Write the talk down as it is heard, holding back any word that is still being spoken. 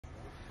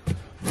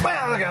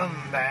Welcome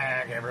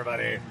back,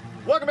 everybody.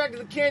 Welcome back to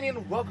the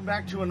canyon. Welcome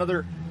back to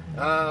another.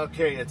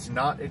 Okay, it's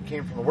not. It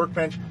came from the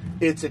workbench.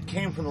 It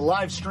came from the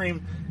live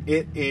stream.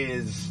 It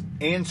is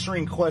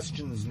answering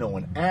questions no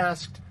one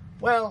asked.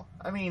 Well,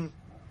 I mean,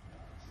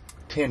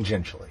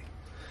 tangentially.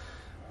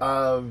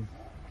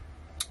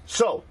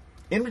 So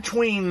in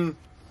between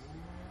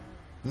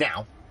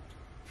now,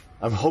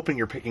 I'm hoping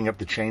you're picking up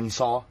the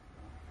chainsaw.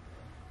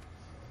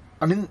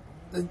 I mean,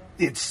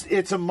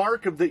 it's a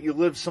mark of that you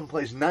live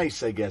someplace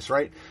nice, I guess,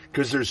 right?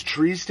 Because there's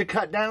trees to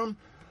cut down.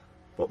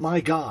 But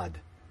my God,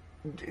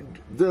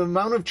 the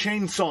amount of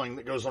chainsawing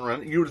that goes on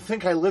around, you would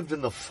think I lived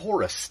in the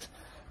forest.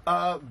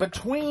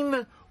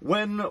 Between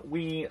when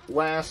we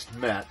last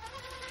met,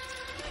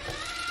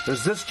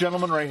 there's this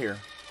gentleman right here,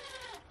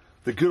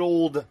 the good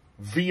old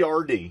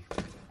VRD.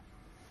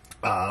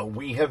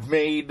 We have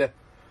made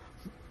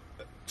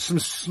some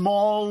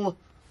small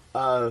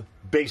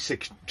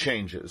basic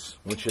changes,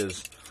 which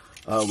is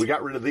we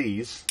got rid of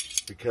these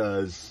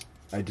because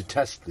I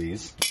detest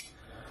these.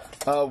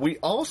 We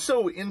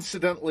also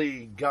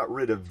incidentally got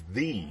rid of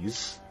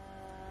these.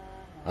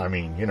 I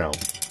mean, you know,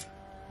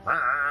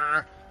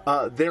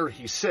 there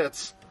he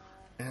sits,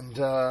 and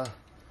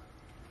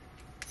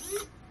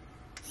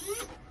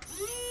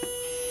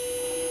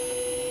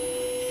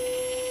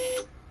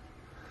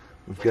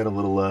we've got a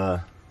little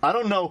I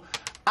don't know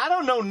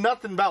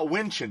nothing about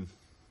winching.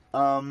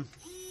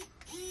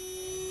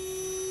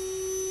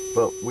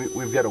 But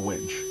we've got a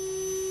winch.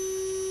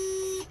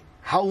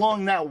 How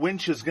long that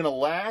winch is going to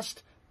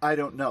last, I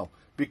don't know.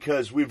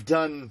 Because we've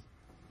done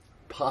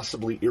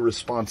possibly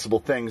irresponsible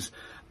things.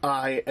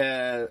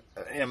 I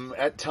am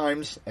at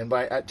times, and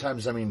by at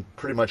times I mean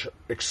pretty much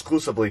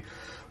exclusively,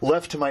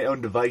 left to my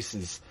own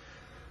devices.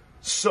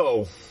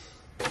 So,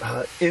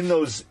 in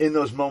those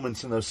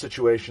moments, in those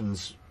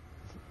situations,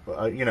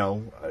 you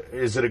know,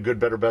 is it a good,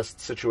 better, best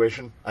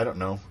situation? I don't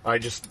know. I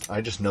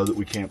just know that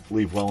we can't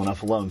leave well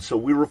enough alone. So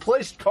we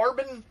replaced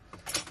carbon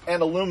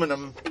and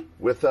aluminum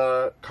with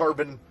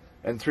carbon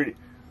and 3D.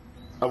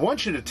 I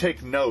want you to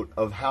take note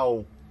of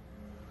how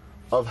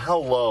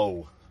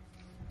low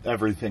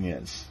everything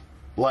is.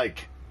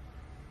 Like,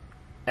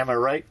 am I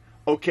right?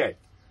 Okay.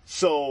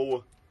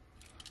 So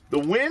the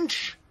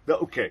winch.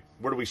 Okay,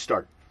 where do we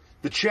start?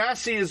 The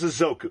chassis is a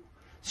Zoku.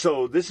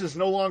 So this is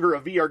no longer a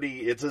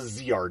VRD, it's a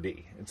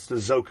ZRD. It's the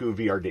Zoku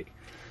VRD.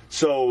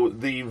 So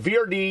the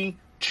VRD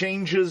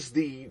changes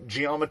the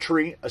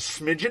geometry a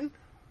smidgen.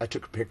 I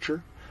took a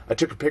picture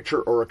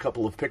or a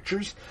couple of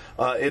pictures.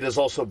 It has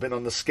also been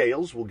on the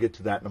scales. We'll get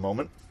to that in a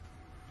moment.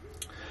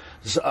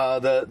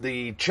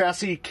 The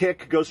chassis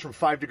kick goes from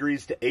 5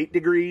 degrees to 8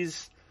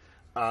 degrees.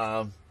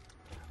 As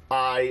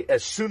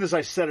soon as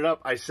I set it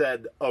up, I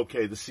said,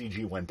 okay, the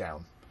CG went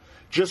down.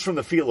 Just from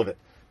the feel of it.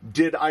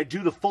 Did I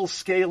do the full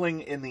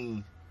scaling in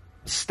the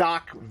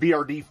stock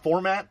VRD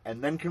format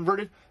and then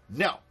converted?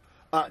 No.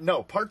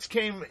 No, parts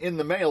came in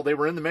the mail. They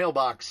were in the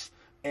mailbox,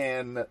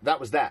 and that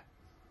was that.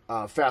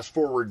 Fast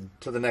forward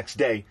to the next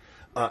day.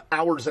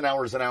 Hours and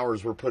hours and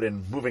hours were put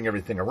in moving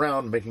everything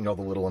around, making all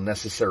the little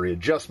unnecessary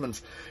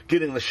adjustments,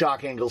 getting the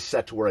shock angles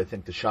set to where I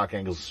think the shock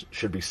angles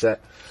should be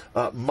set,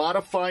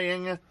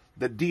 modifying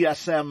the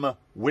DSM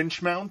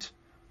winch mount.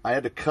 I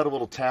had to cut a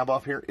little tab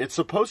off here. It's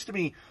supposed to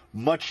be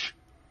much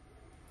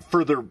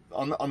further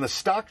on the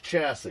stock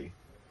chassis.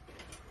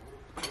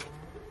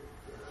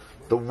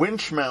 The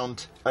winch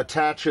mount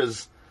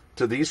attaches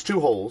to these two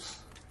holes.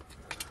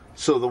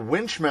 So the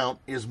winch mount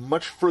is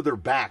much further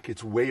back.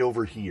 It's way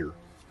over here.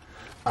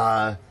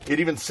 It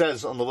even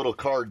says on the little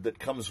card that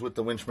comes with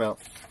the winch mount.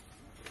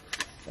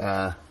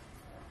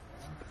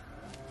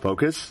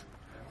 Focus.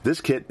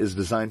 This kit is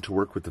designed to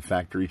work with the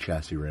factory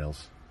chassis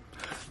rails.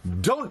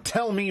 Don't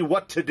tell me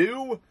what to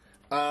do.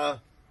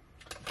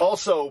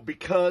 Also,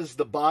 because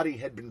the body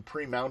had been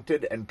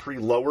pre-mounted and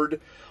pre-lowered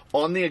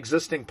on the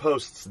existing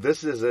posts,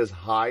 this is as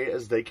high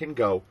as they can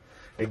go.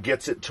 It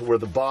gets it to where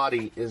the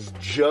body is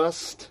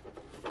just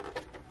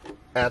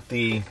at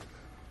the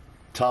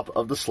top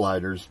of the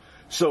sliders.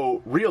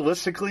 So,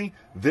 realistically,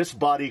 this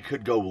body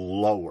could go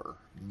lower.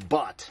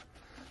 But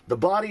the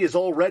body is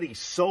already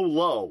so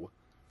low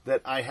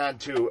that I had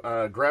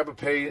to grab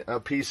a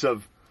piece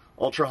of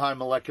ultra-high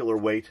molecular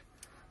weight.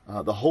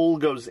 The hole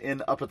goes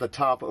in up at the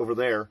top over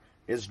there,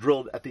 is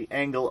drilled at the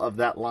angle of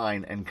that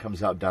line and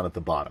comes out down at the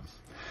bottom.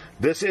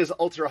 This is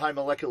ultra-high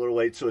molecular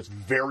weight, so it's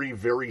very,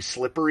 very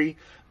slippery,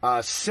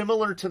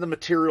 similar to the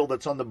material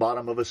that's on the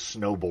bottom of a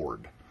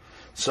snowboard.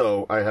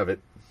 So I have it.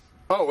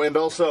 Oh, and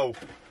also,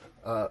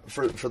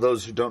 for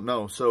those who don't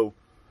know, so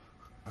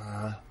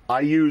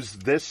I use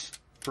this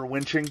for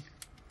winching,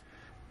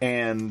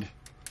 and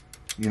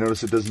you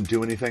notice it doesn't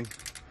do anything.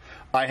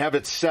 I have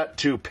it set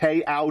to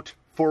pay out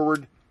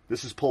forward.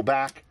 This is pull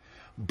back,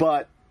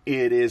 but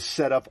it is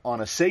set up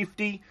on a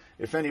safety.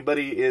 If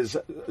anybody is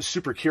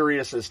super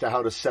curious as to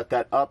how to set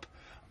that up,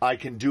 I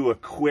can do a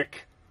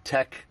quick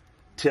tech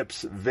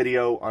tips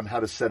video on how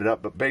to set it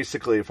up. But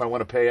basically, if I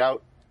want to pay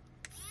out,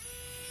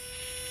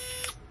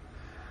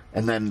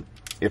 and then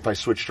if I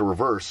switch to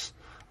reverse,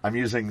 I'm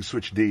using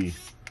switch D.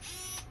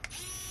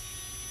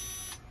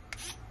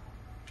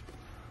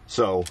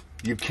 So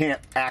you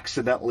can't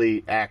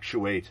accidentally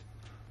actuate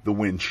the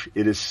winch.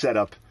 It is set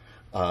up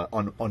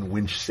on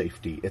winch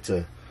safety. It's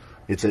a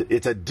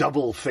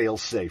double fail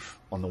safe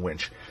on the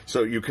winch.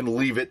 So you can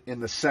leave it in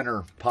the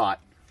center pot,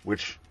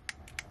 which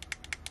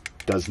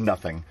does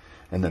nothing,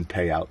 and then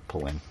pay out,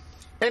 pull in.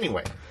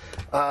 Anyway,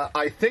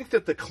 I think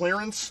that the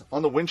clearance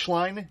on the winch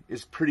line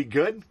is pretty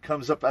good.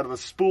 Comes up out of the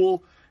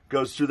spool,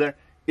 goes through there.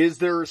 Is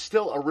there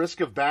still a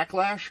risk of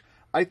backlash?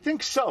 I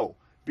think so,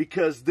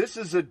 because this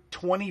is a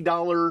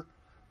 $20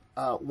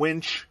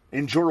 winch,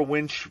 Endura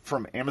winch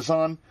from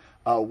Amazon,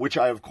 which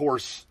I, of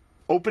course,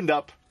 opened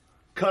up,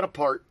 cut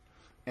apart,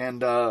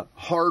 and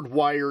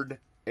hardwired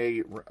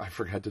I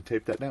forgot to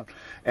tape that down,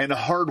 and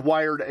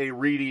hardwired a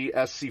Reedy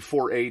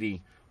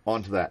SC480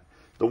 onto that.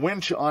 The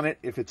winch on it,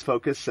 if it's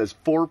focused, says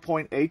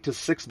 4.8 to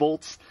 6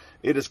 volts.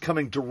 It is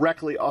coming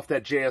directly off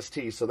that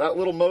JST. So that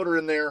little motor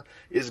in there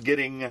is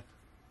getting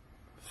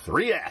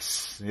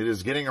 3S. It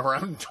is getting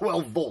around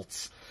 12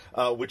 volts,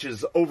 which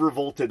is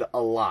overvolted a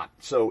lot.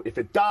 So if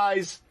it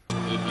dies,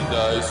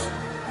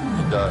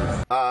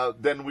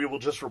 then we will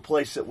just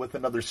replace it with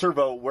another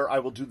servo where I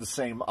will do the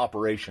same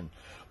operation.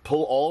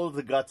 Pull all of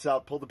the guts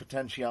out, pull the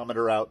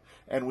potentiometer out,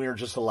 and we are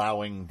just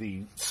allowing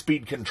the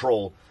speed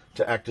control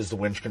to act as the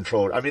winch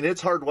controller. I mean,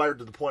 it's hardwired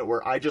to the point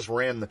where I just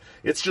ran,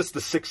 it's just the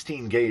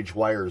 16 gauge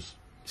wires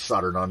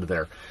soldered onto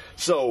there.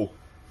 So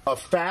a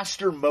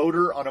faster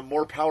motor on a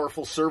more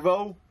powerful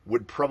servo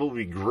would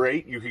probably be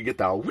great. You could get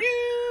the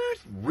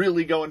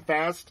really going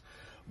fast,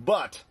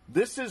 but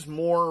this is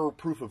more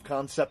proof of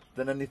concept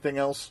than anything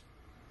else.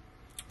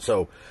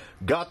 So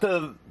got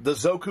the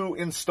Zoku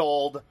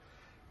installed,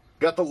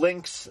 got the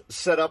links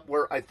set up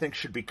where I think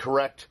should be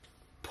correct,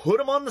 put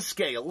them on the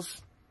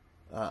scales.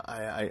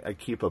 I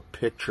keep a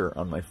picture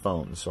on my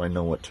phone so I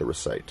know what to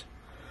recite.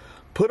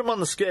 Put them on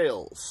the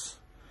scales.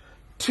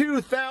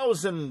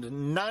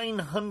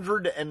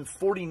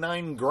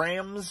 2,949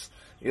 grams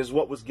is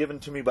what was given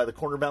to me by the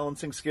corner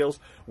balancing scales.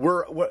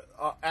 We're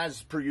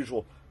as per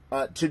usual,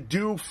 to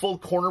do full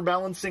corner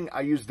balancing,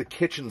 I use the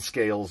kitchen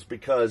scales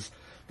because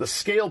the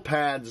scale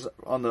pads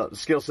on the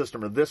scale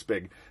system are this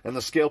big, and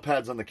the scale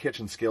pads on the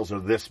kitchen scales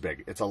are this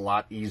big. It's a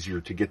lot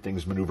easier to get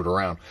things maneuvered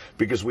around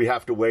because we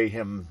have to weigh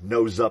him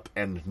nose up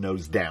and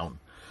nose down.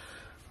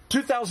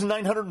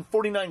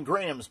 2,949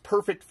 grams,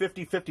 perfect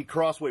 50-50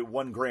 crossweight,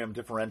 1 gram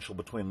differential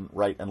between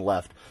right and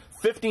left.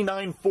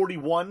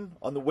 59.41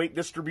 on the weight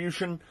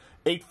distribution,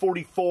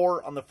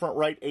 844 on the front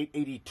right,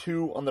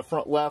 882 on the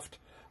front left.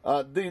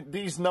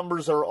 These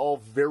numbers are all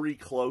very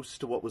close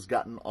to what was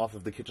gotten off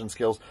of the kitchen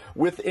scales.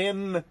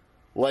 Within,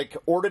 like,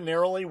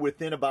 ordinarily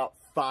within about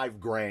 5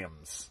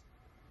 grams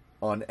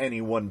on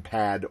any one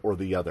pad or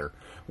the other.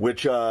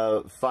 Which, 5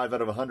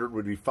 out of 100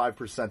 would be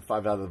 5%,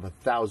 5 out of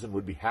 1,000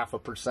 would be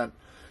 0.5%.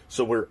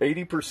 So we're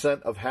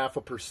 80% of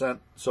 0.5%,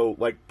 so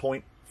like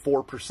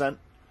 0.4%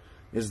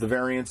 is the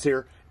variance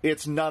here.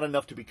 It's not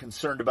enough to be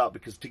concerned about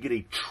because to get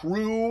a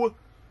true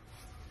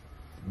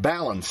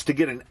balance, to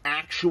get an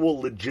actual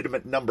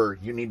legitimate number,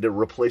 you need to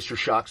replace your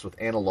shocks with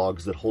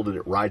analogs that hold it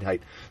at ride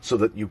height so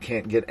that you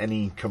can't get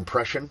any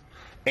compression.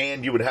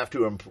 And you would have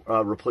to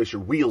replace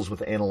your wheels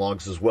with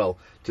analogs as well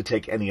to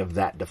take any of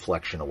that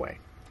deflection away.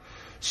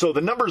 So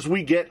the numbers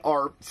we get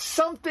are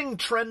something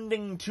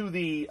trending to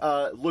the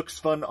looks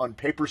fun on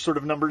paper sort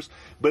of numbers,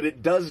 but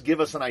it does give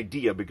us an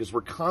idea because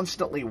we're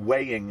constantly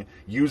weighing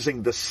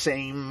using the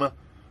same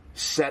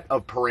set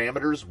of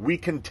parameters. We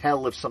can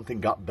tell if something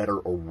got better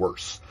or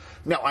worse.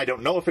 Now, I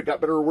don't know if it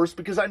got better or worse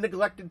because I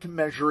neglected to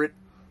measure it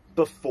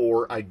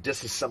before I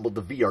disassembled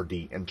the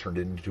VRD and turned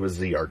it into a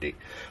ZRD.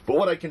 But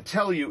what I can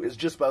tell you is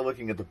just by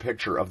looking at the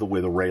picture of the way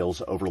the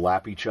rails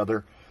overlap each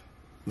other,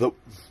 I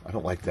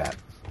don't like that.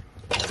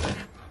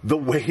 The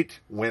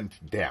weight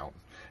went down.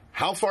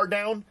 How far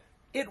down?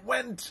 It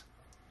went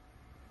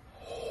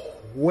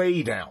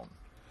way down.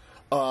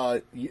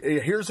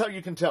 Here's how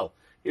you can tell.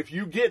 If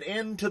you get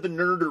into the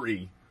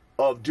nerdery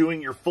of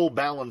doing your full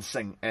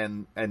balancing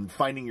and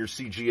finding your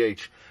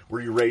CGH,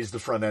 where you raise the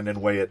front end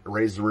and weigh it,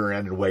 raise the rear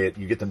end and weigh it,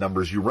 you get the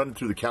numbers, you run it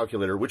through the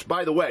calculator, which,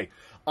 by the way,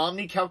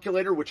 Omni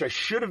Calculator, which I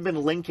should have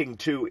been linking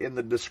to in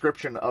the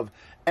description of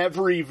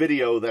every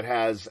video that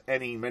has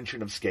any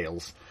mention of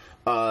scales,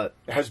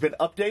 has been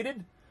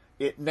updated.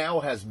 It now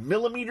has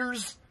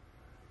millimeters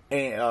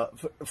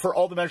for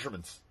all the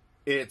measurements.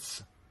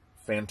 It's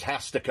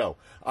fantastico.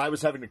 I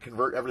was having to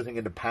convert everything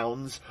into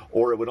pounds,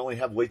 or it would only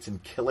have weights in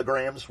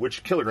kilograms,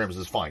 which kilograms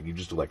is fine. You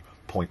just do like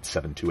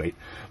 0.728.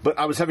 But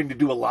I was having to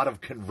do a lot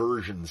of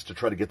conversions to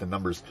try to get the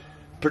numbers,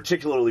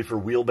 particularly for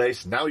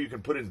wheelbase. Now you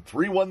can put in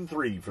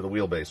 313 for the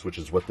wheelbase, which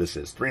is what this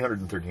is,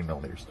 313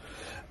 millimeters.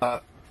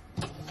 I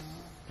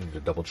need to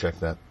double check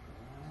that.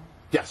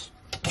 Yes.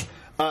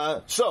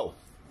 So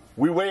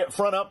we weigh it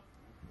front up.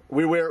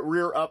 We weigh it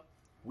rear up.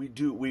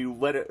 We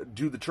let it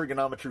do the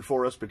trigonometry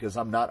for us because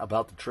I'm not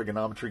about the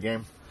trigonometry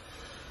game.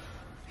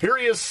 Here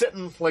he is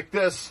sitting like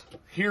this.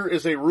 Here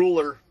is a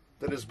ruler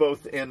that is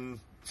both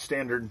in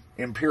standard,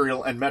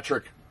 imperial, and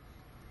metric.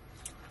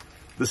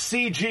 The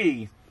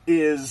CG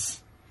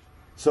is,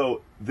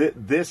 so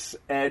this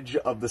edge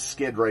of the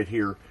skid right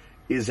here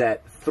is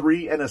at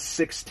 3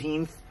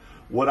 1/16,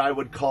 what I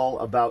would call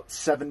about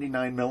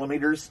 79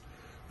 millimeters.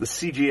 The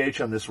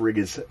CGH on this rig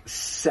is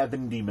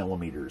 70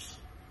 millimeters.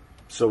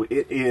 So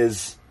it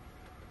is,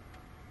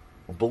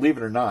 well, believe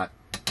it or not,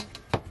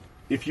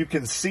 if you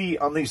can see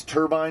on these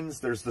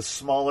turbines, there's the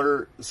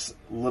smaller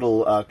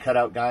little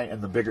cutout guy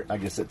and the bigger, I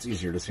guess it's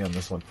easier to see on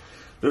this one.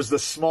 There's the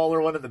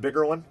smaller one and the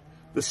bigger one.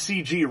 The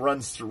CG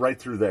runs right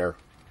through there.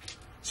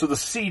 So the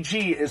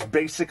CG is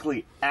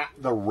basically at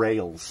the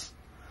rails,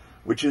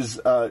 which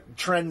is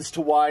trends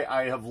to why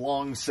I have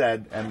long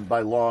said, and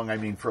by long I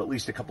mean for at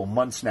least a couple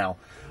months now,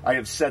 I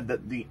have said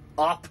that the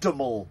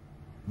optimal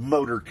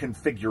motor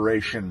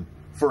configuration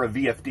for a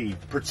VFD,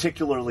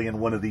 particularly in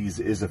one of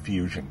these, is a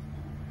Fusion.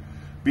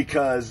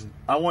 Because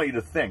I want you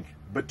to think,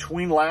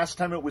 between last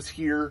time it was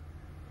here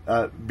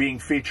being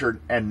featured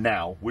and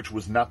now, which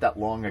was not that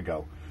long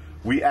ago,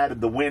 we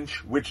added the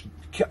winch, which,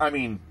 I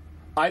mean,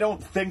 I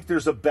don't think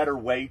there's a better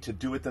way to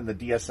do it than the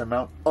DSM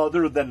mount,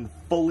 other than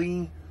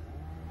fully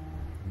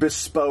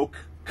bespoke,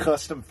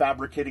 custom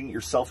fabricating it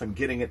yourself and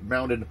getting it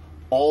mounted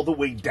all the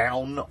way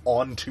down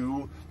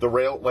onto the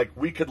rail. Like,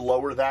 we could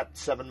lower that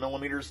 7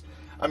 millimeters.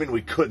 I mean,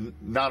 we couldn't,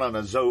 not on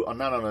a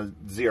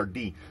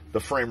ZRD. The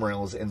frame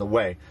rail is in the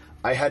way.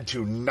 I had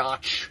to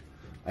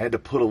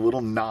put a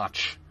little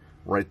notch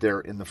right there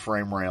in the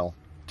frame rail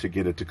to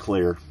get it to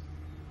clear.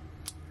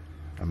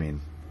 I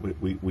mean,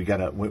 we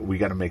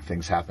gotta make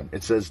things happen.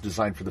 It says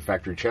designed for the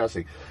factory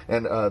chassis,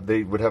 and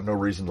they would have no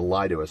reason to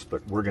lie to us,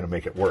 but we're gonna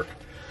make it work.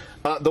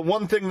 The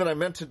one thing that I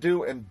meant to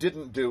do and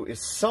didn't do is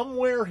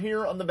somewhere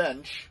here on the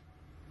bench,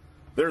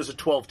 there's a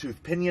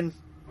 12-tooth pinion.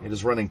 It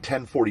is running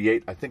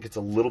 1048. I think it's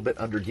a little bit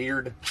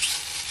under-geared.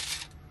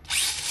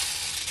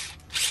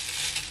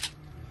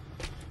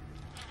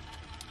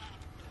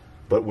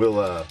 But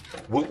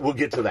we'll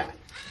get to that.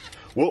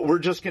 We're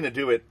just going to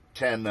do it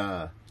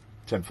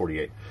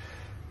 1048.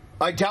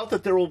 I doubt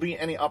that there will be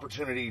any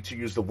opportunity to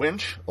use the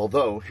winch.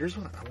 Although, here's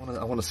what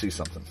I want to see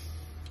something.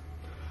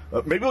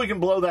 Maybe we can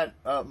blow that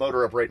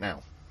motor up right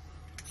now.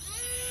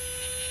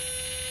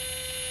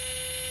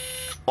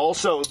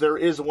 Also, there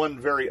is one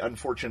very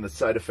unfortunate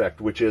side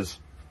effect, which is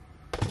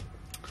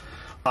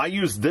I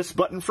use this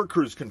button for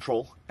cruise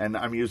control, and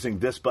I'm using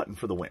this button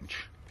for the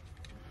winch.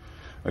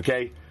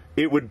 Okay?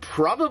 It would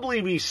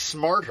probably be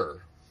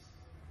smarter,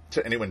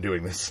 to anyone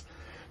doing this,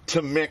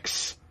 to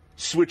mix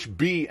switch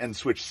B and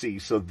switch C.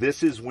 So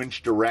this is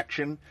winch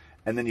direction,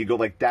 and then you go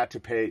like that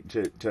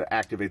to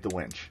activate the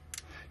winch.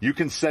 You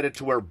can set it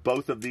to where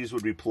both of these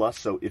would be plus,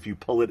 so if you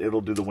pull it,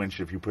 it'll do the winch.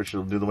 If you push it,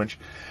 it'll do the winch.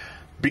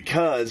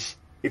 Because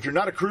if you're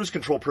not a cruise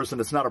control person,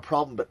 it's not a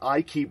problem, but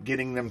I keep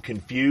getting them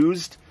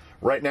confused.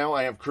 Right now,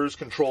 I have cruise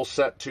control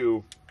set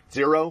to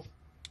 0,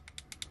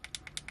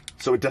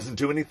 so it doesn't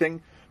do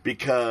anything,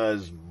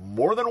 because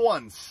more than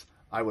once,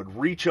 I would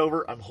reach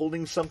over, I'm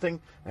holding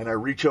something, and I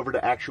reach over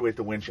to actuate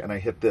the winch, and I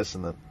hit this,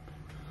 and the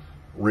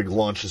rig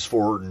launches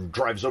forward and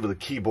drives over the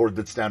keyboard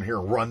that's down here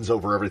and runs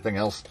over everything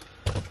else.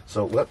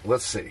 So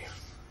let's see.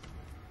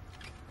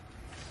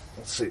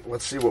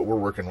 Let's see what we're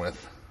working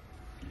with.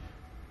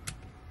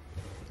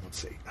 Let's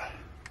see.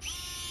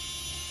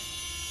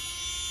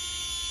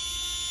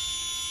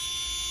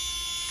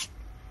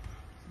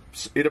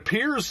 It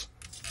appears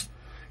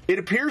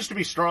to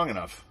be strong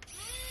enough.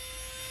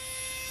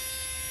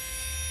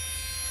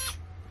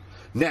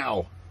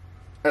 Now,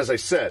 as I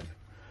said,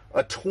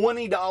 a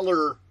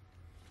 $20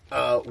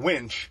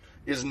 winch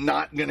is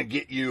not going to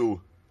get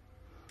you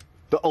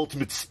the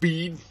ultimate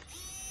speed.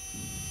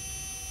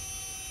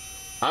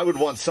 I would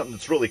want something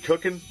that's really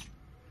cooking,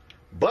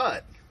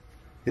 but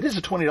it is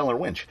a $20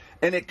 winch,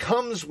 and it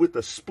comes with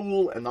the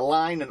spool and the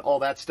line and all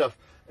that stuff,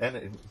 and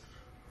it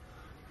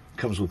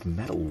comes with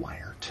metal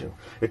wire too.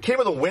 It came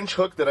with a winch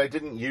hook that I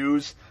didn't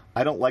use.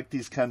 I don't like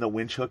these kind of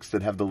winch hooks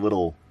that have the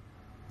little,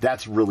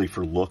 that's really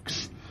for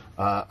looks.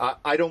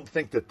 I don't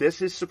think that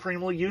this is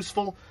supremely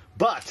useful,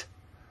 but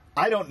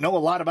I don't know a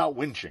lot about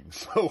winching,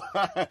 so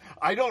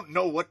I don't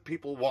know what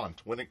people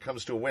want when it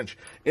comes to a winch.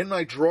 In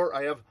my drawer,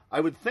 I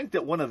would think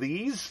that one of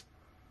these,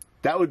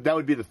 that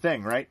would be the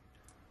thing, right?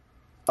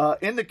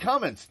 In the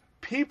comments,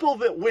 people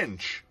that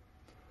winch,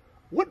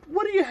 what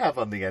do you have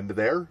on the end of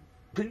there?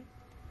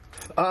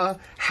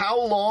 How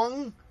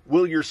long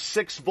will your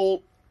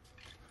 6-volt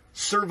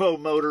servo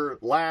motor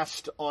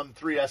last on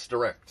 3S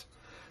Direct?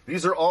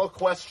 These are all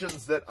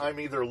questions that I'm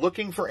either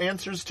looking for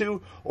answers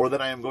to, or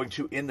that I am going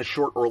to, in the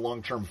short or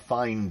long term,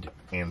 find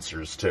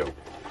answers to.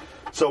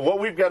 So what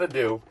we've got to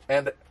do,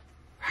 and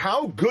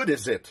how good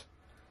is it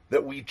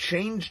that we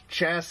changed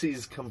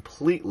chassis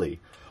completely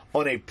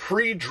on a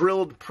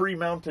pre-drilled,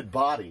 pre-mounted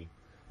body?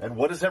 And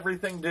what does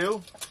everything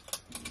do?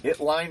 It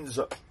lines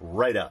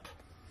right up.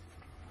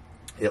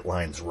 It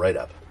lines right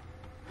up.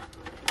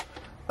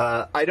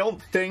 I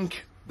don't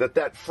think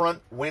that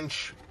front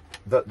winch,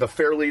 the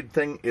fair lead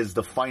thing, is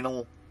the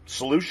final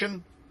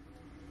solution.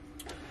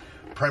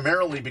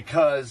 Primarily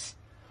because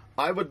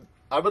I would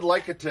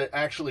like it to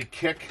actually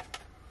kick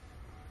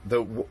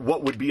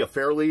what would be a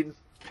fair lead,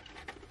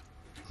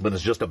 but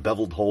it's just a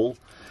beveled hole.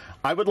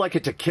 I would like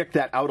it to kick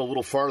that out a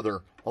little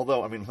farther.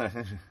 Although, I mean,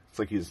 it's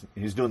like he's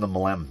doing the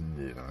Malem,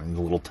 you know,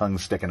 the little tongue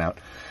sticking out.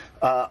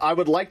 I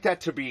would like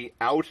that to be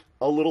out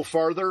a little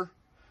farther.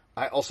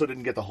 I also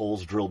didn't get the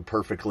holes drilled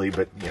perfectly,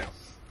 but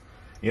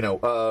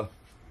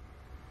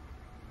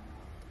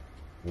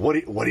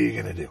what are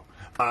you gonna do?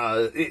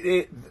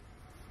 A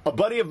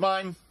buddy of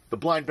mine, the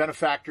blind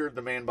benefactor,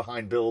 the man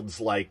behind builds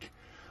like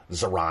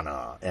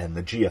Zarana and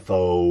the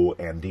GFO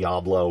and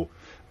Diablo,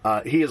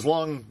 he has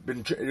long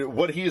been,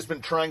 what he has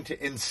been trying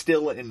to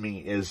instill in me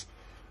is,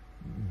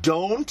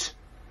 don't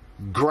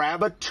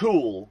grab a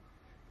tool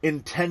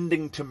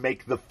intending to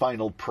make the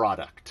final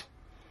product.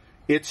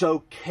 It's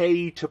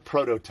okay to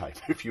prototype.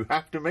 If you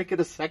have to make it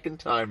a second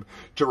time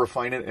to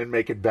refine it and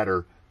make it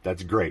better,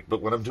 that's great.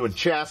 But when I'm doing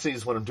chassis,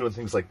 when I'm doing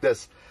things like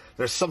this,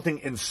 there's something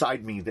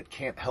inside me that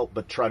can't help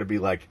but try to be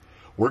like,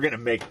 we're gonna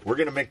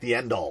make the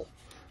end all.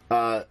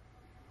 I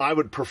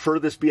would prefer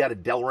this be out of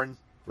Delrin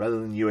rather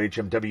than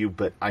UHMW,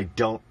 but I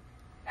don't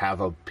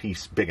have a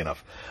piece big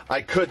enough.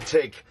 I could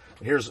take,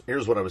 here's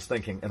what I was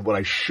thinking, and what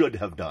I should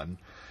have done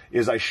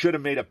is I should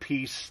have made a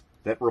piece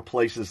that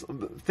replaces,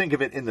 think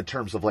of it in the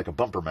terms of like a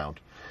bumper mount,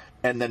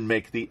 and then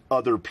make the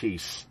other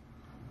piece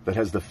that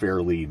has the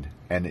fair lead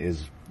and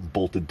is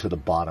bolted to the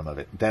bottom of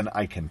it. Then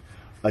I can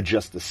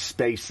adjust the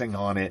spacing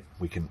on it.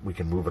 We can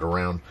move it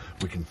around.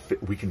 We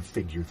can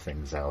figure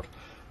things out.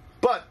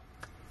 But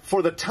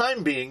for the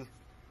time being,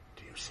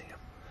 do you see him?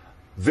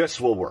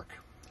 This will work.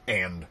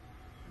 And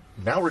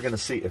now we're going to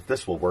see if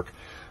this will work.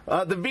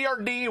 The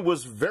VRD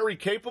was very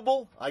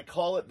capable. I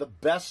call it the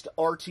best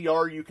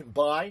RTR you can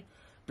buy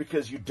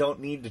because you don't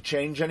need to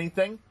change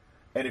anything.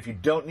 And if you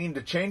don't need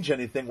to change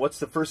anything, what's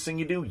the first thing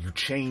you do? You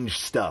change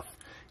stuff.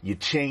 You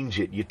change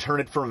it. You turn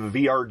it from a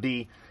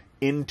VRD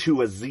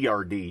into a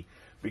ZRD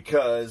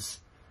because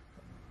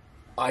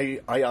I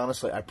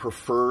honestly, I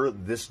prefer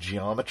this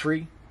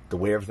geometry, the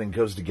way everything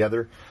goes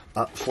together.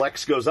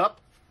 Flex goes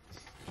up.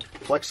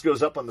 Flex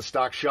goes up on the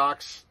stock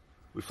shocks.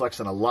 We flex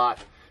in a lot.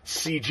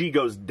 CG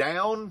goes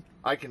down.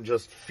 I can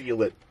just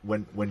feel it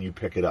when you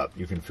pick it up.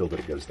 You can feel that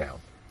it goes down.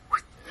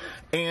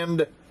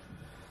 And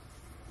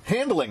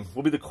handling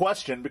will be the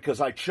question because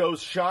I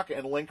chose shock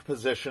and link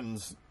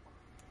positions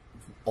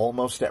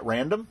almost at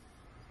random.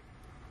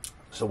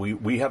 So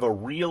we have a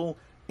real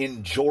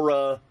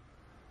Injora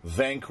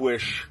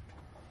Vanquish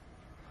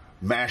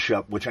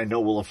mashup, which I know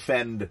will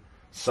offend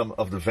some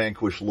of the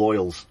Vanquish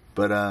loyals.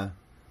 But,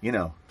 you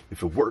know,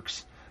 if it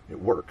works,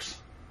 it works.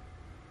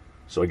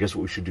 So I guess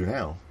what we should do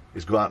now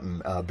is go out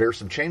and bear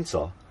some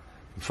chainsaw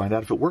and find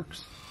out if it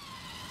works.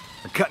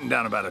 They're cutting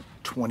down about a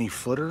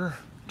 20-footer,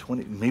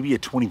 maybe a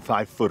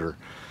 25-footer.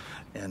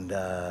 And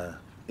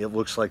it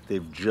looks like they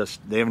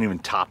haven't even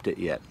topped it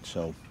yet.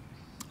 So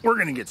we're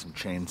going to get some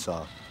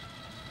chainsaw.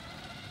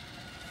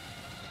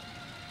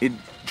 It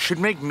should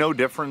make no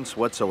difference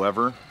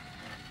whatsoever.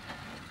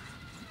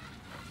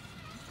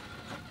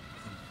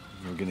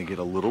 We're going to get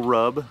a little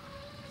rub.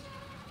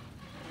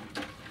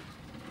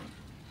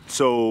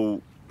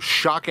 So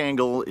shock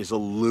angle is a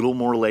little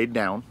more laid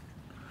down.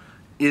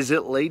 Is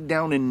it laid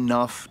down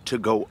enough to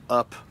go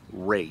up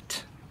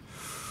rate?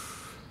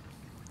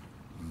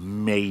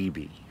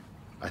 Maybe.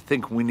 I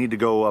think we need to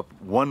go up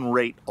one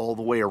rate all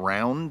the way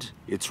around.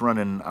 It's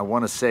running, I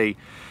want to say,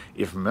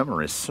 if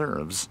memory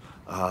serves,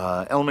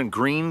 Element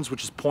Greens,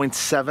 which is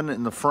 0.7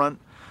 in the front,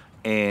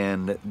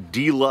 and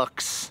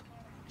Deluxe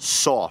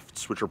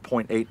Softs, which are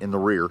 0.8 in the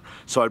rear.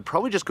 So I'd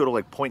probably just go to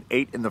like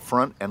 0.8 in the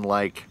front and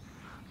like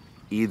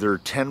either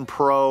 10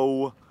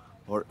 Pro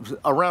or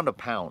around a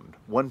pound.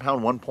 1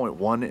 pound,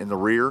 1.1 in the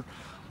rear.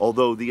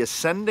 Although the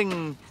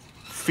ascending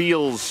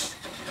feels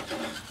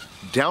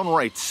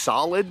downright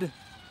solid.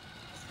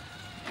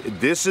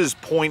 This is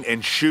point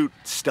and shoot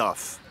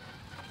stuff.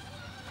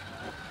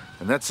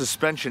 And that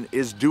suspension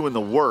is doing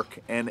the work.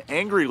 And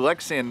angry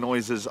Lexan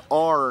noises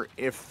are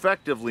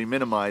effectively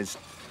minimized.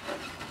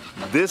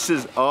 This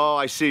is, oh,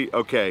 I see,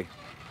 okay.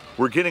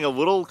 We're getting a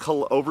little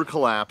over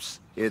collapse.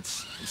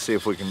 Let's see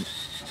if we can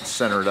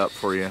center it up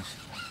for you.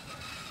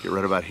 Get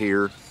right about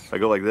here. If I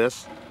go like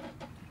this,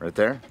 right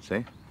there,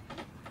 see?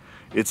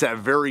 It's that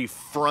very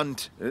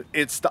front,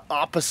 it's the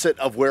opposite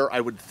of where I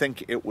would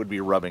think it would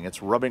be rubbing.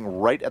 It's rubbing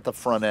right at the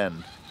front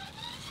end.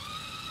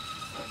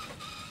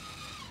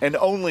 And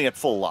only at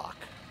full lock.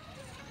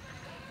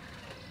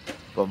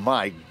 But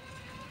my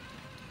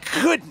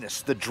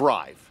goodness, the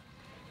drive.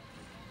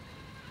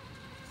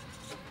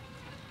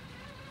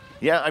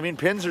 Yeah, I mean,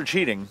 pins are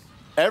cheating.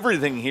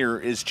 Everything here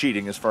is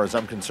cheating as far as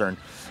I'm concerned.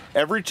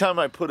 Every time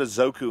I put a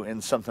Zoku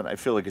in something, I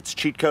feel like it's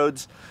cheat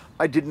codes.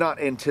 I did not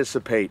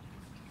anticipate,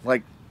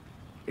 like,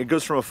 it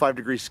goes from a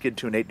 5-degree skid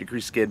to an 8-degree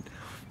skid.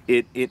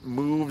 It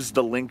moves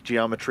the link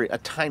geometry a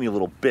tiny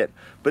little bit,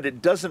 but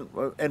it doesn't,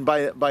 and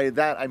by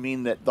that I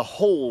mean that the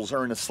holes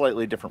are in a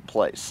slightly different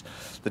place.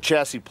 The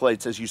chassis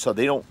plates, as you saw,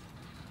 they don't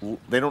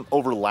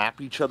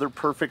overlap each other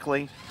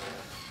perfectly.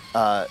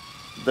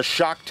 The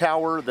shock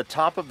tower, the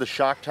top of the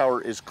shock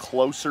tower is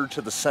closer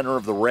to the center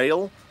of the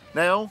rail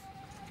now.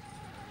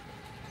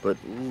 But,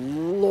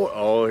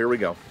 oh, here we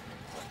go.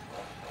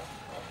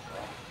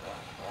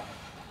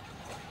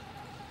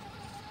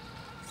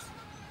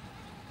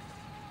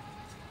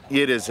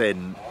 It is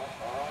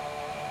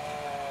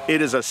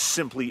a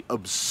simply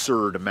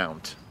absurd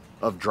amount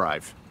of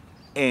drive.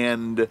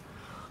 And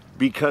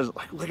because,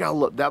 like, look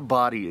how that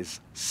body is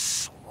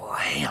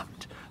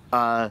slammed.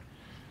 I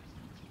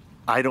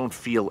don't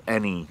feel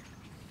any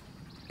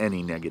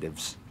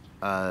negatives.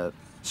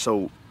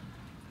 So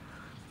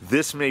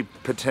this may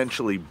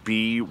potentially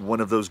be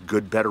one of those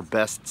good, better,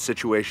 best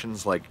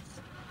situations, like,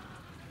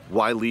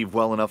 why leave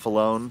well enough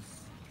alone?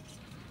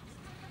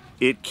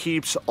 It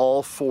keeps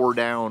all four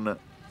down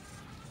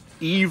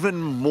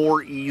even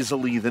more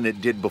easily than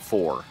it did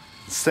before.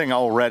 This thing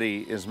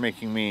already is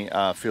making me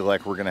feel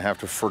like we're gonna have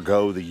to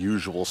forgo the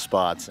usual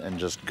spots and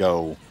just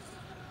go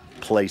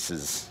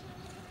places.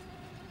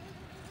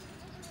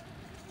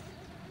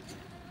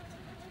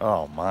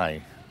 Oh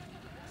my.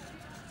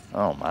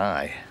 Oh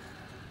my.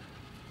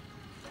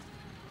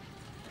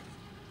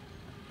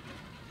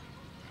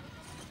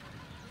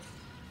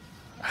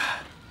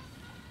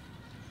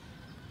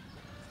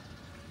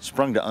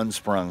 Sprung to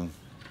unsprung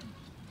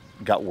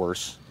got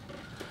worse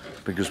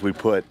because we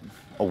put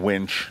a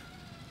winch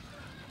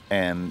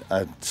and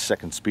a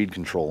second speed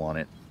control on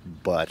it,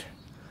 but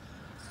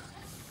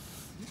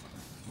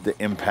the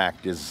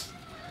impact is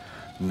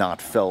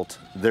not felt.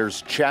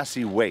 There's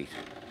chassis weight,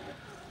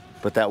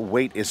 but that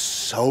weight is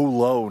so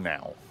low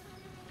now.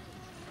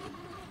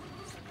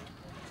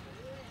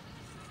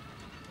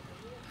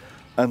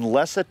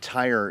 Unless a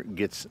tire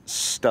gets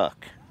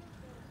stuck,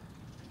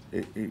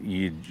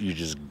 you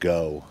just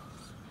go.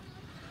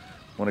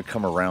 I want to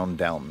come around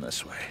down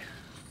this way.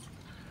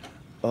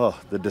 Oh,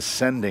 the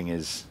descending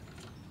is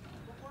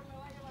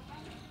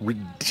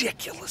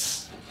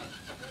ridiculous.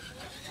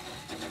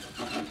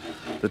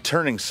 The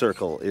turning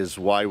circle is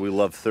why we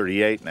love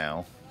 38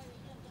 now.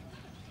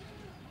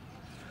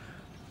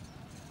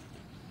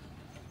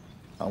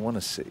 I want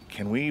to see,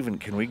 can we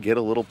get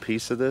a little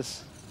piece of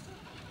this?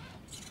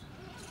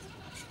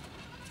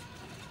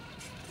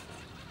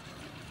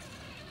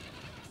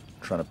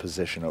 Trying to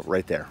position it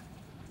right there.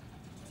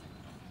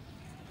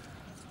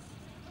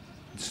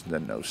 The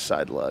nose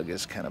side lug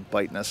is kind of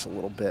biting us a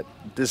little bit.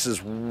 This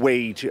is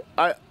way too...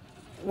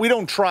 we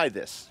don't try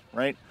this,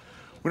 right?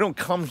 We don't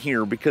come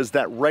here because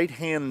that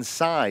right-hand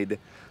side,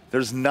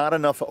 there's not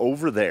enough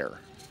over there.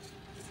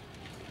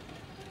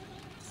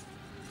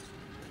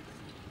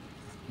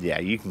 Yeah,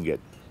 you can get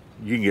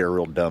a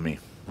real dummy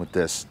with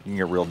this. You can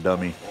get a real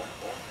dummy.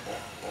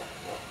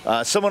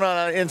 Someone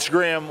on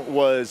Instagram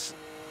was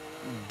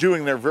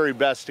doing their very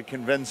best to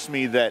convince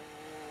me that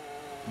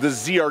the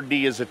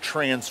ZRD is a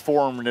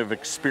transformative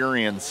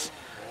experience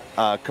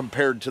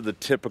compared to the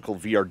typical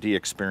VRD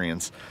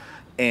experience.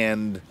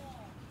 And,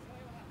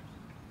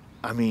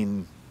 I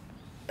mean,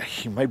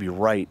 he might be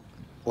right.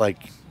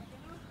 Like,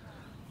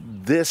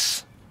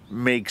 this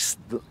makes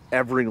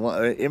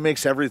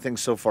everything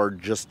so far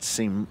just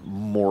seem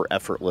more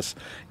effortless.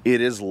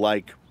 It is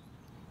like,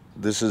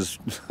 this is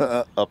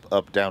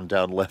up, down,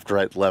 left,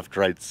 right,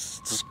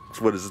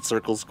 what is it,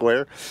 circle,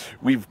 square?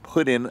 We've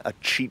put in a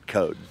cheat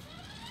code.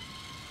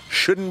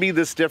 Shouldn't be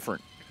this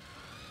different,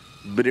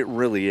 but it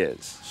really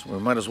is. So we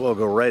might as well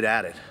go right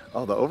at it.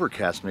 Oh, the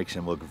overcast makes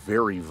him look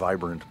very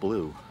vibrant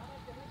blue.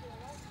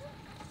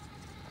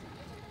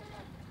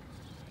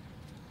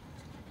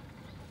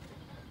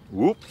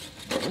 Whoop.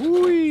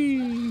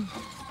 Whee. A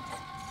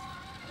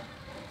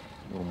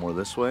little more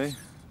this way.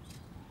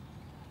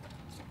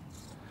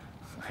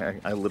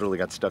 I literally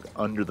got stuck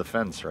under the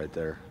fence right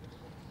there.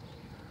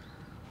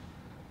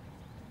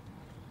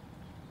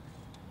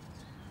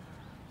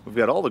 We've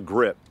got all the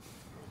grip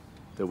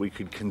that we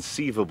could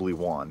conceivably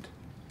want.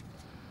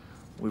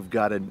 We've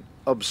got an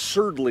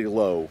absurdly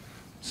low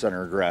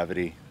center of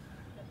gravity.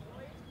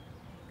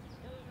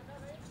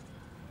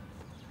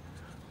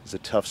 It's a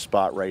tough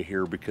spot right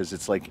here because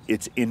it's like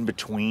it's in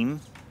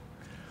between.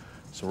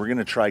 So we're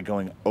gonna try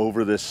going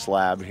over this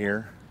slab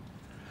here.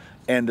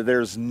 And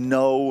there's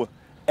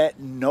at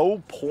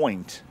no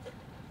point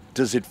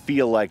does it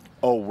feel like,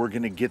 oh, we're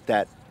gonna get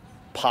that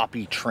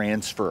poppy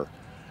transfer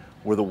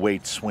where the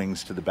weight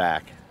swings to the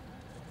back.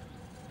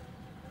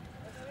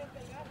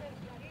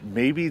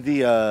 Maybe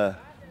the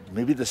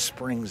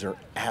springs are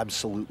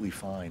absolutely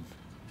fine.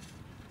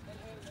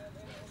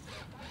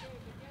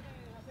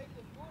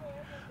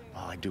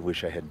 Oh, I do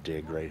wish I had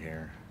dig right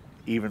here,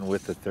 even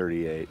with the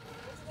 38.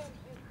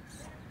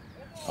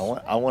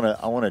 I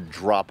want to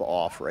drop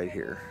off right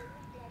here.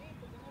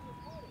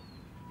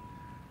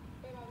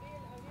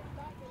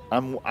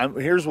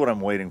 Here's what I'm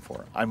waiting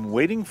for. I'm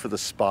waiting for the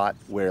spot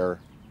where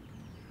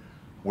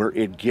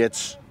it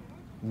gets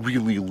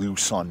really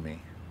loose on me.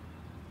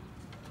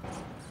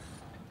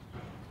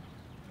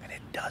 And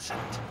it doesn't.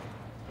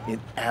 It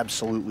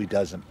absolutely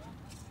doesn't.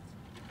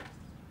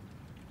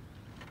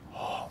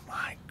 Oh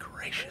my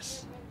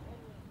gracious.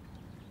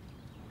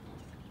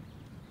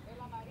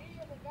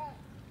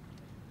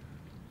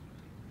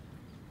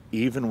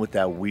 Even with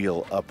that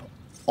wheel up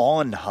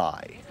on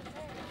high.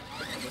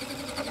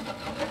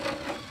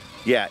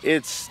 Yeah,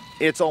 it's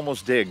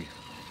almost dig.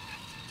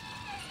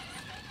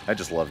 I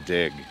just love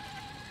dig.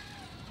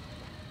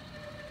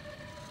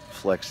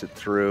 flex it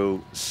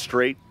through,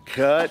 straight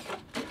cut.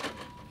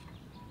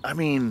 I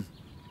mean,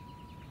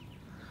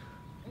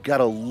 got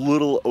a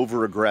little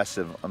over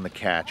aggressive on the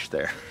catch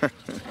there.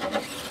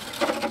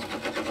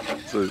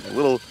 So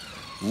a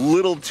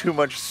little too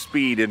much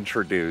speed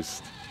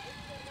introduced.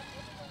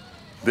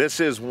 This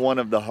is one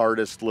of the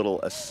hardest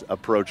little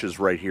approaches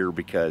right here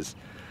because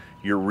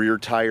your rear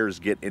tires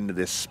get into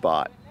this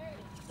spot.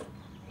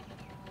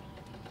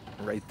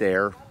 Right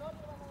there.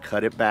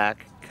 Cut it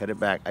back, cut it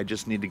back. I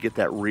just need to get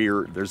that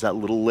rear. There's that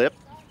little lip.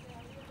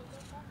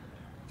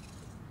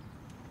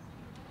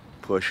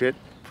 Push it,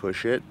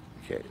 push it.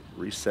 Okay,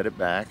 reset it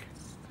back.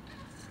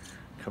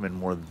 Come in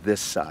more this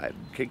side.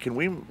 Okay, can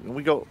we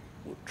go,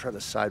 we'll try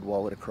the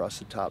sidewall it across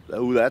the top.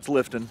 Oh, that's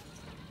lifting.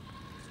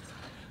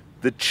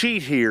 The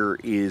cheat here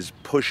is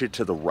push it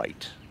to the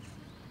right.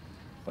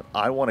 But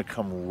I want to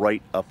come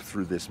right up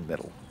through this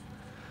middle.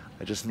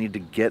 I just need to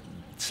get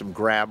some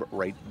grab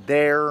right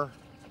there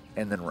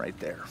and then right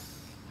there.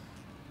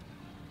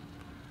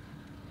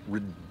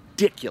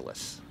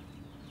 Ridiculous.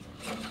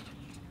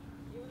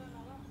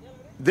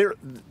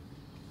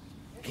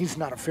 He's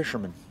not a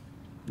fisherman.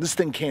 This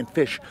thing can't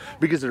fish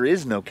because there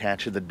is no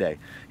catch of the day.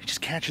 He just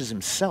catches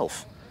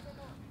himself.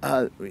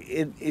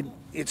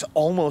 It's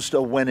almost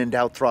a when in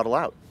doubt, throttle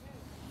out.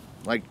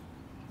 Like,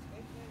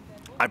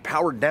 I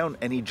powered down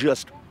and he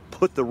just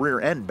put the rear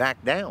end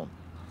back down.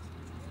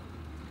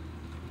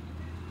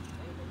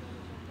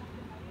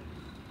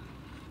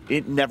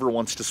 It never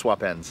wants to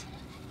swap ends.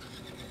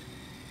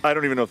 I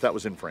don't even know if that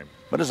was in frame,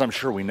 but as I'm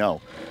sure we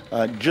know,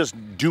 just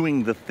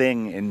doing the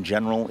thing in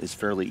general is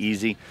fairly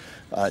easy.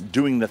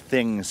 Doing the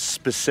thing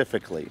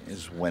specifically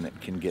is when it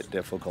can get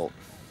difficult.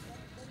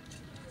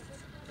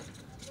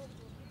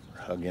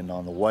 Hug in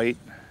on the white.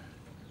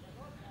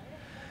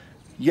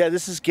 Yeah,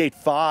 this is gate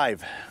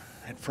 5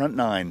 at front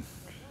 9.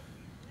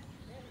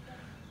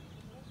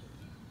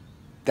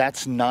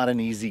 That's not an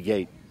easy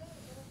gate.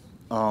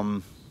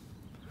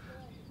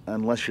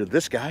 Unless you're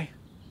this guy.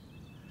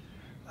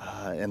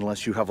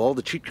 Unless you have all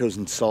the cheat codes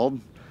installed.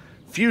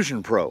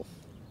 Fusion Pro,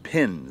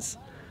 pins,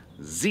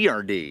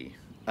 ZRD.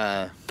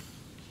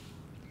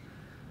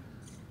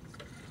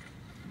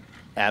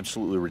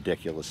 Absolutely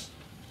ridiculous.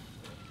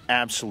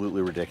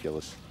 Absolutely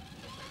ridiculous.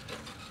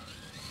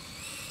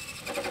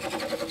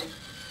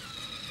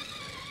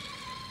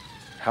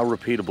 How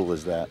repeatable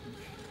is that?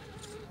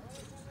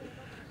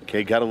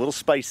 Okay, got a little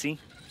spicy.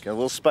 Got a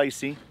little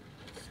spicy.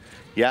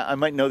 Yeah, I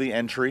might know the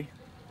entry.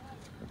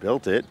 I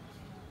built it.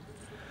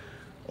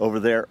 Over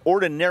there.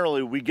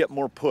 Ordinarily, we get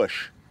more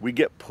push. We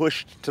get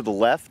pushed to the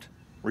left.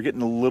 We're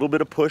getting a little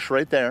bit of push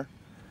right there.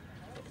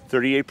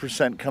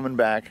 38% coming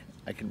back.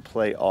 I can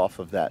play off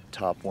of that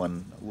top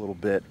one a little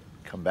bit.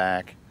 Come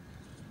back.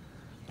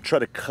 Try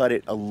to cut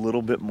it a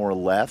little bit more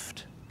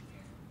left.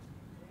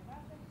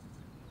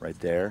 Right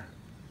there.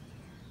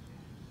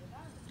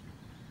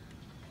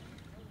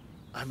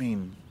 I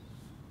mean,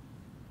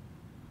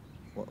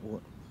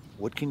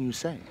 what can you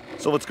say?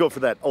 So let's go for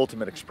that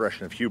ultimate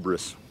expression of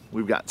hubris.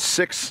 We've got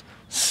 6,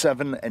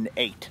 7, and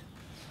 8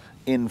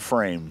 in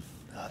frame.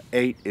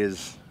 8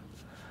 is,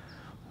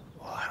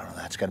 well, I don't know,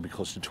 that's got to be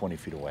close to 20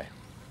 feet away.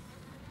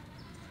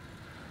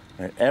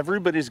 Right,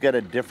 everybody's got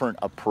a different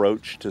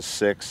approach to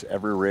 6.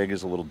 Every rig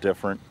is a little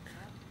different.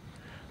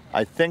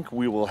 I think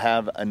we will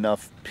have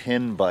enough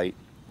pin bite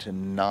to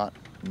not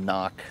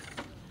knock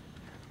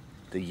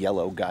the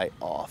yellow guy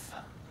off.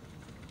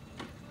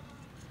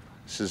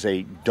 This is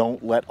a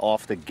don't let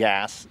off the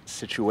gas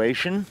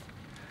situation.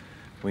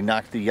 We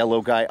knocked the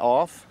yellow guy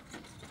off.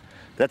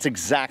 That's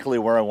exactly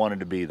where I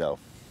wanted to be, though.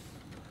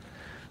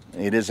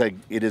 It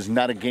is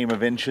not a game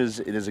of inches.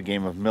 It is a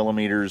game of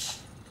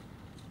millimeters.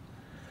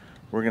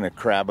 We're going to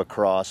crab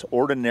across.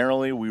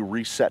 Ordinarily, we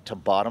reset to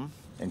bottom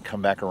and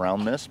come back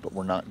around this, but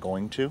we're not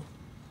going to.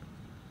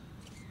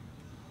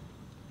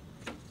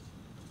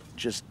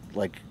 Just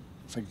like,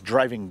 it's like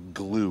driving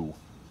glue.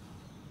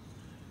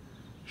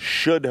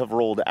 Should have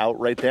rolled out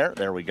right there.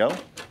 There we go.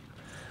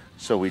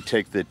 So we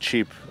take the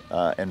cheap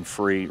and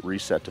free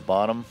reset to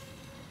bottom.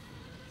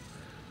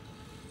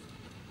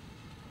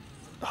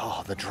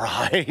 Oh, the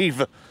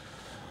drive.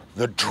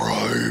 The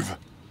drive.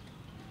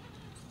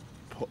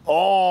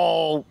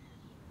 Oh.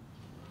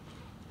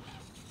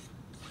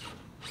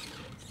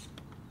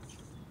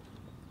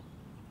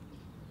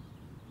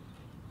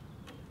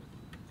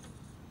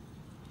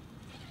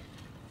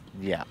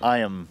 Yeah, I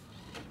am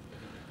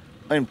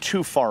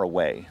too far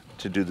away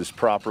to do this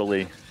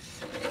properly.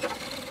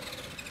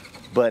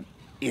 But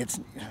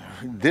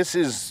this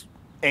is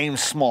aim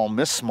small,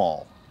 miss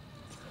small.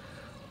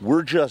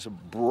 We're just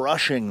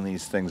brushing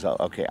these things out.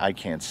 Okay, I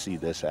can't see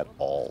this at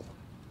all.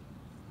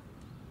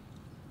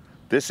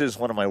 This is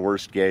one of my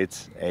worst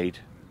gates, 8.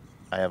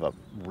 I have a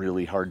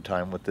really hard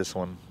time with this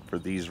one for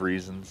these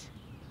reasons.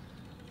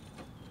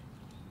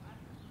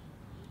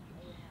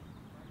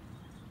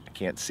 I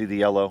can't see the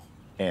yellow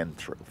and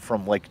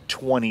from like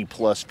 20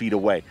 plus feet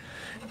away.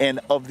 And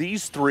of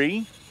these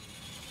 3,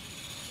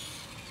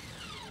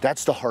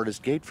 that's the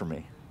hardest gate for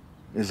me,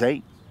 is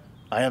 8.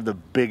 I have the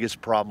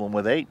biggest problem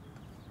with 8.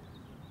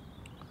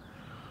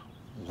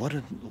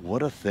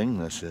 What a thing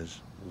this is.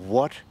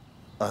 What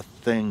a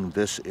thing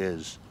this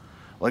is.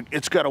 Like,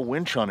 it's got a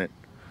winch on it,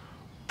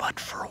 but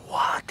for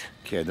what?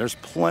 Okay, there's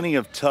plenty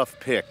of tough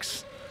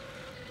picks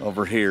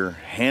over here.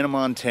 Hannah,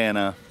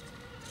 Montana,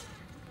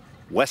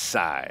 west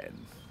side.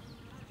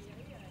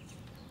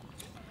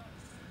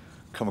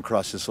 Come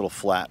across this little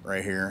flat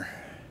right here.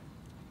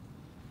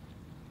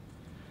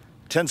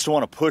 Tends to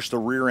want to push the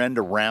rear end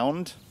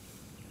around.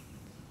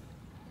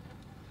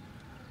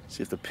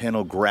 See if the pin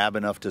will grab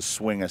enough to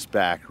swing us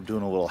back. We're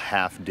doing a little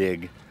half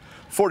dig.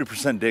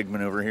 40% dig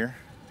maneuver here.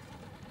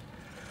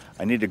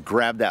 I need to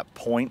grab that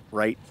point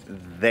right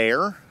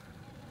there.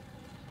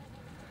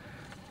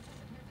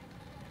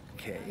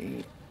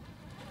 Okay.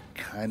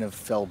 Kind of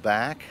fell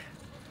back.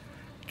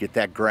 Get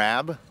that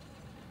grab.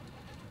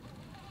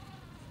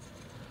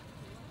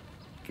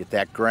 Get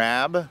that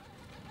grab.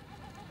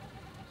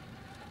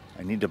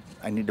 I need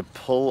to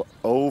pull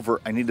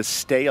over. I need to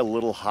stay a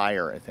little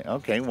higher, I think.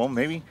 Okay, well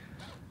maybe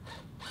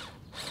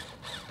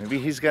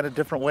he's got a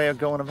different way of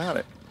going about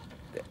it.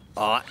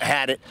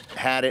 Had it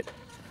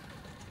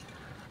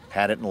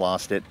and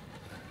lost it.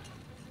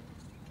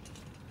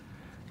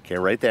 Okay,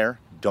 right there.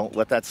 Don't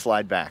let that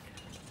slide back.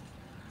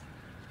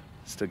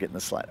 Still getting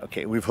the slide.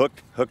 Okay, we've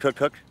hooked.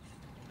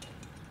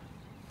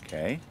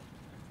 Okay.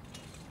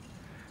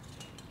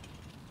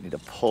 Need to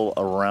pull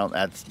around.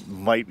 That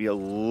might be a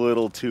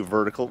little too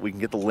vertical. We can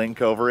get the link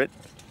over it.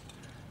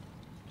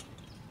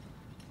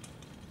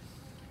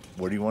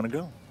 Where do you want to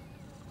go?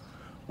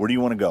 Where do you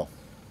want to go?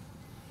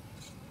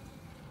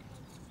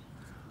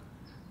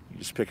 You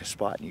just pick a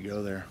spot and you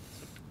go there.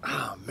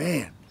 Oh,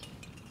 man.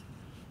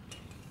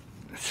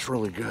 It's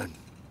really good.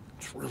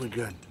 It's really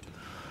good.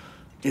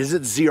 Is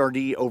it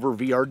ZRD over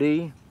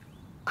VRD?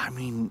 I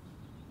mean,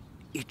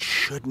 it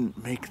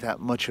shouldn't make that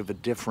much of a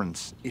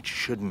difference. It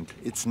shouldn't.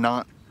 It's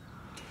not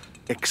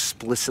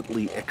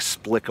explicitly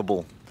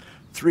explicable.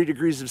 3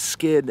 degrees of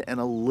skid and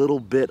a little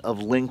bit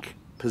of link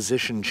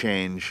position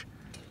change.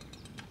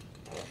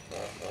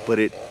 But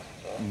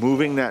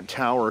moving that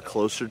tower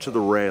closer to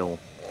the rail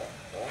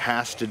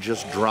has to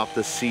just drop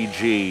the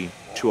CG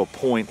to a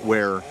point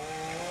where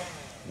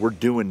we're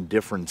doing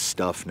different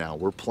stuff now.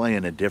 We're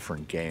playing a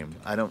different game.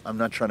 I'm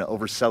not trying to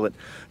oversell it,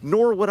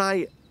 nor would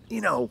I,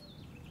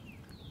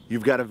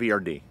 you've got a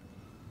VRD.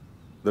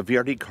 The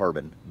VRD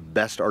Carbon,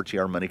 best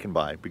RTR money can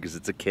buy because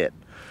it's a kit.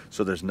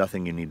 So there's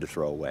nothing you need to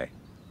throw away.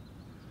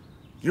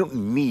 You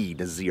don't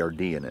need a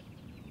ZRD in it.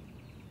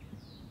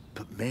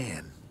 But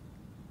man,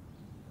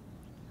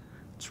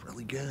 it's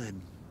really good.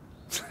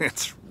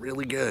 It's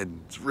really good.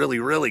 It's really,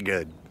 really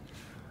good.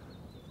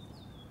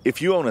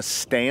 If you own a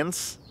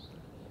stance,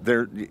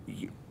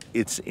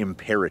 it's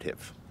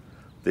imperative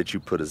that you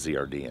put a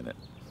ZRD in it.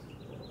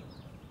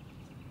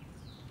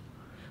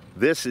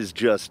 This is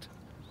just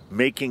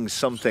making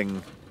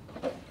something,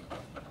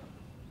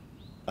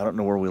 I don't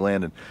know where we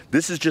landed.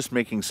 This is just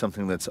making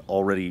something that's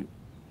already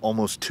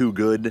almost too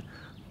good,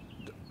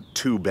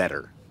 too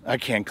better. I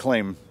can't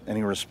claim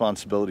any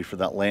responsibility for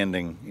that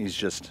landing. He's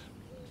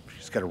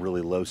got a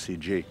really low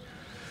CG.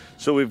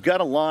 So we've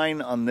got a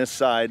line on this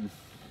side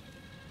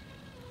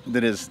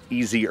that is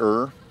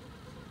easier.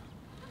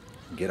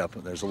 Get up,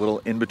 there's a little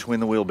in between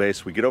the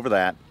wheelbase. We get over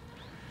that.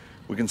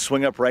 We can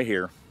swing up right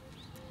here.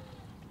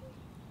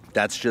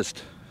 That's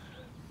just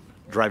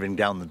driving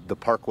down the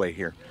parkway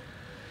here.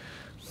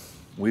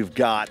 We've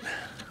got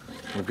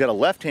a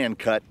left-hand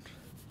cut,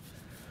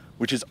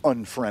 which is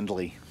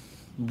unfriendly,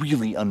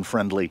 really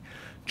unfriendly.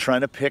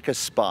 Trying to pick a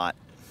spot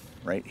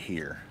right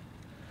here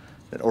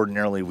that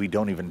ordinarily we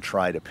don't even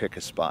try to pick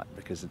a spot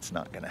because it's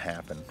not going to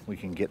happen. We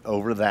can get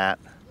over that.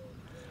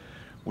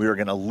 We are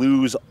going to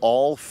lose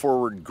all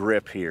forward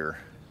grip here,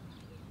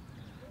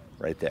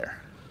 right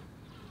there.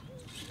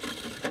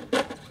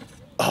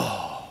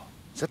 Oh,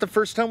 is that the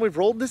first time we've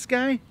rolled this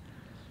guy? It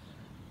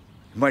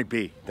might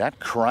be. That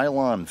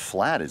Krylon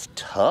flat is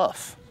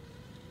tough.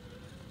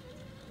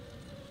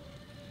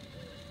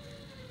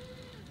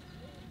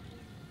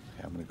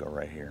 Okay, I'm going to go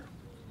right here.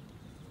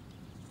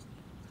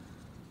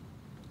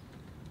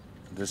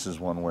 This is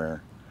one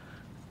where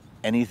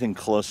anything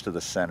close to the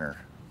center.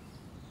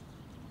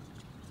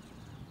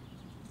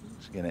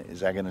 Is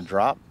that going to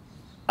drop?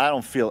 I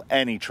don't feel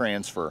any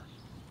transfer.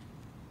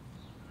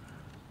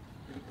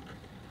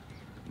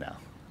 No.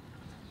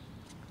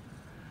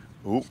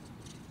 Oop.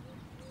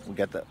 We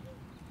got the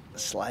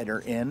slider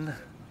in.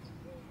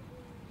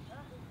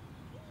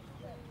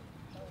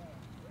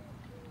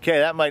 Okay,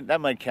 that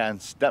might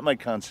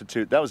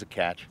constitute. That was a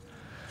catch.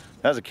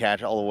 That was a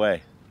catch all the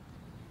way.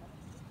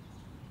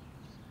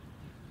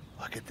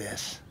 Look at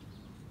this.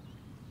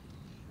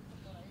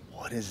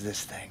 What is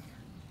this thing?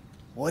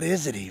 What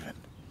is it even?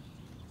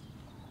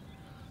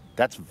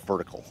 That's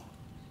vertical.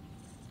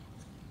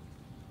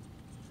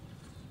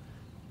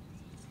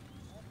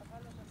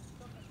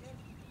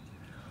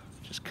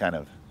 Just kind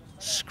of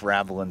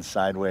scrabbling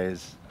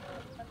sideways.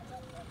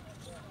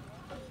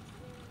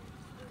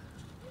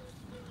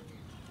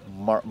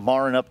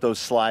 Marring up those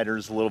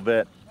sliders a little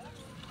bit.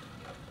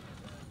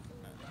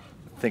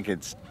 I think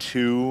it's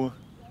too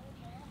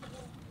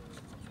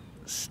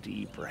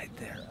steep right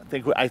there.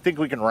 I think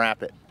we can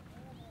wrap it.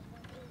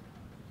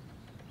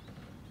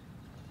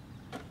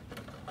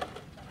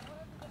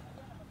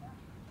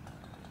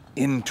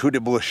 Into the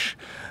bush.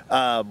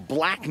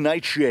 Black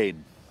nightshade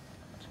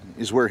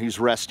is where he's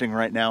resting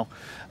right now.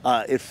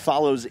 It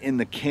follows in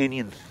the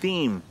canyon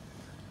theme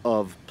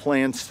of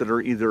plants that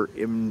are either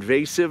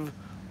invasive,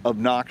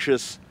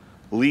 obnoxious,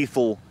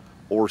 lethal,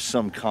 or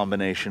some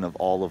combination of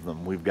all of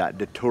them. We've got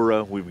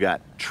datura, we've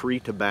got tree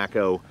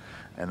tobacco,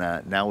 and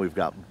now we've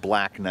got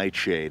black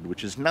nightshade,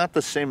 which is not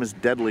the same as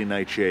deadly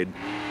nightshade,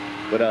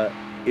 but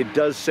it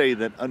does say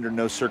that under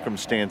no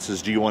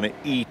circumstances do you want to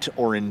eat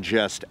or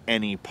ingest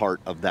any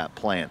part of that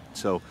plant.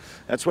 So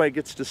that's why it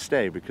gets to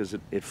stay, because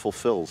it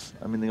fulfills.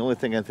 I mean, the only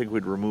thing I think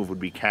we'd remove would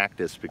be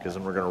cactus, because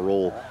then we're going to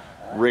roll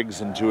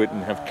rigs into it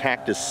and have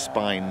cactus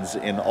spines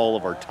in all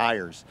of our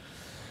tires.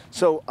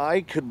 So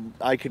I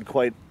could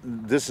quite,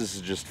 this is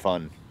just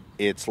fun.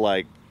 It's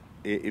like,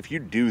 if you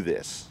do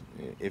this,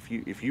 if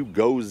you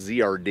go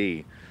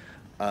ZRD,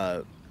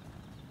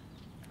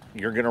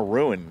 you're gonna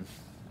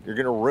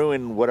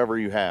ruin whatever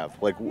you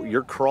have. Like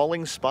your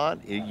crawling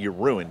spot, you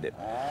ruined it.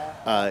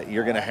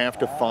 You're gonna have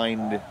to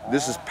find,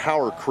 this is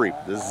power creep.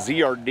 This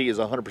ZRD is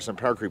 100%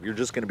 power creep. You're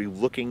just gonna be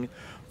looking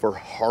for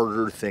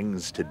harder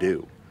things to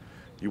do.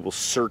 You will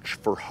search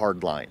for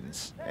hard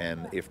lines.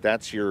 And if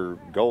that's your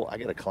goal, I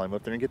gotta climb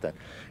up there and get that.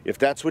 If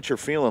that's what you're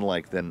feeling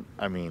like, then,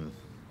 I mean,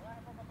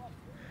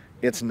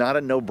 it's not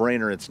a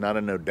no-brainer, it's not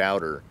a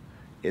no-doubter.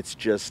 It's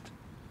just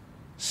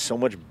so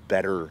much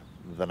better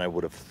than I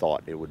would have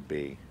thought it would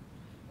be.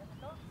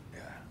 Yeah.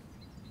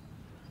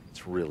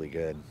 It's really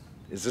good.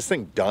 Is this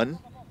thing done?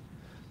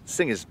 This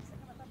thing is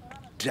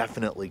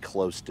definitely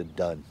close to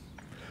done.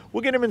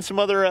 We'll get him in some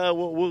other,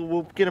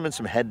 we'll get him in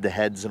some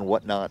head-to-heads and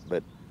whatnot,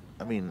 but,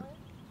 I mean,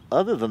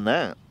 other than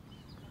that,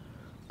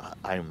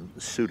 I'm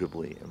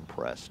suitably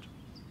impressed.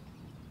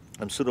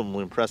 I'm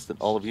suitably impressed that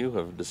all of you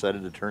have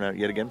decided to turn out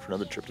yet again for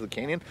another trip to the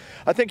canyon.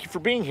 I thank you for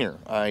being here.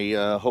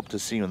 I hope to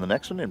see you in the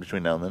next one. In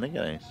between now and then,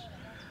 I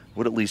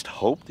would at least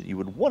hope that you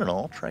would, one and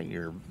all, try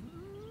your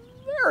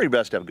very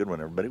best to have a good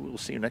one, everybody. We will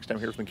see you next time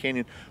here from the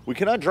canyon. We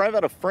cannot drive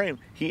out of frame.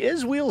 He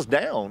is wheels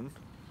down.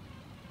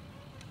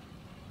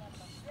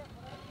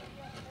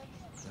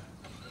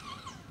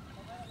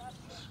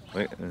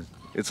 Wait,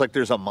 it's like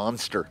there's a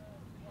monster.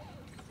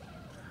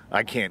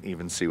 I can't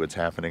even see what's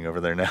happening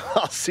over there now.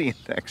 I'll see you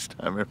next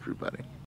time, everybody.